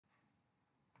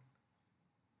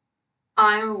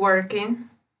I'm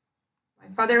working. My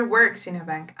father works in a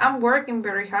bank. I'm working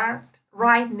very hard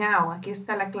right now. Aquí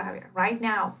está la clave. Right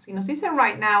now. Si nos dice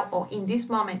right now o in this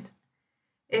moment,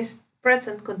 es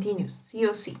present continuous, sí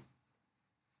o sí.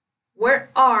 Where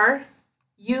are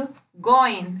you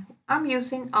going? I'm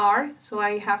using are, so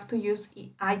I have to use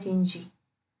ing.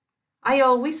 I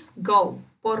always go.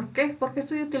 ¿Por qué? Porque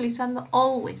estoy utilizando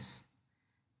always.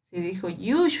 Si dijo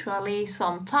usually,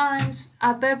 sometimes,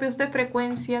 adverbios de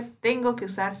frecuencia, tengo que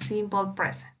usar simple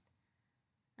present.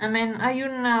 Hay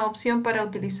una opción para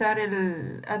utilizar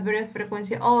el adverbio de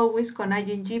frecuencia always con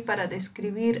ing para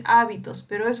describir hábitos,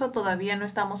 pero eso todavía no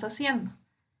estamos haciendo.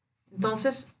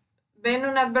 Entonces, ven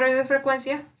un adverbio de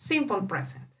frecuencia, simple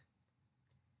present.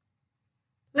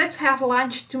 Let's have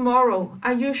lunch tomorrow.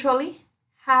 I usually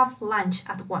have lunch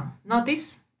at 1.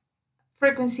 Notice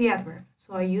frequency adverb,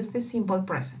 so I use the simple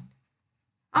present.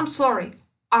 I'm sorry,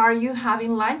 are you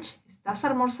having lunch? ¿Estás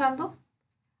almorzando?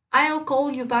 I'll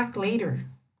call you back later.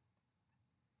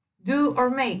 Do or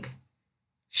make.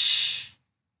 Shh.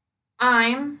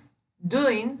 I'm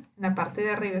doing, en la parte de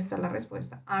arriba está la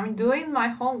respuesta. I'm doing my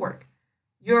homework.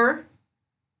 You're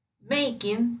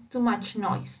making too much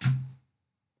noise.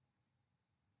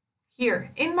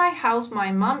 Here, in my house,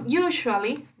 my mom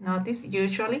usually, notice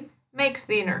usually, makes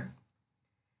dinner.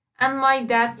 And my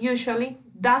dad usually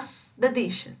does the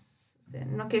dishes.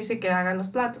 No quiere decir que haga los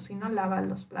platos, sino lava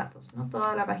los platos, no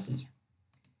toda la vajilla.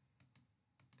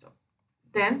 So,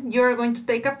 then you're going to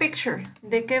take a picture.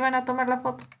 ¿De qué van a tomar la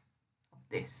foto? Of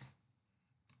this.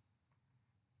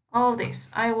 All this.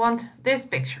 I want this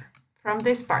picture from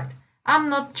this part. I'm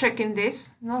not checking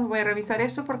this. No voy a revisar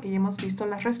eso porque ya hemos visto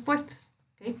las respuestas.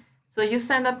 Okay? So you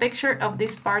send a picture of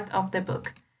this part of the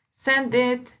book. Send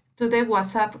it to the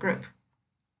WhatsApp group.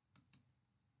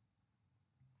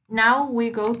 Now we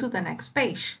go to the next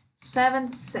page.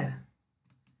 77.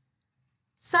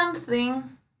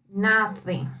 Something,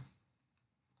 nothing.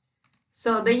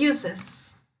 So the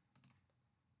uses.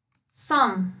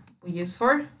 Some we use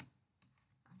for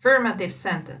affirmative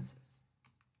sentences.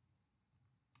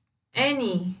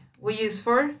 Any we use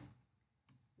for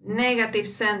negative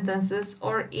sentences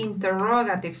or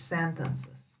interrogative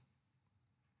sentences.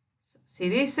 Si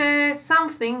dice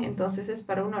something, entonces es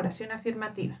para una oración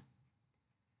afirmativa.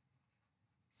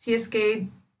 Si es que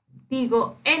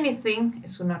digo anything,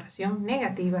 es una oración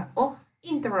negativa o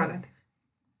interrogative.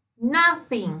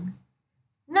 Nothing.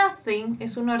 Nothing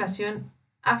es una oración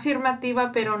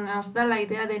afirmativa, pero nos da la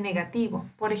idea de negativo.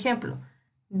 Por ejemplo,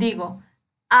 digo,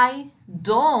 I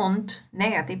don't,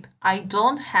 negative, I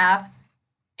don't have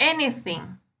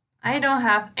anything. I don't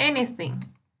have anything.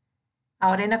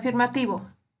 Ahora en afirmativo,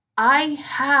 I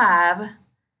have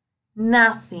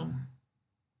nothing.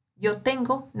 Yo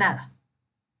tengo nada.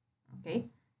 Okay.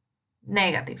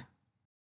 Negative.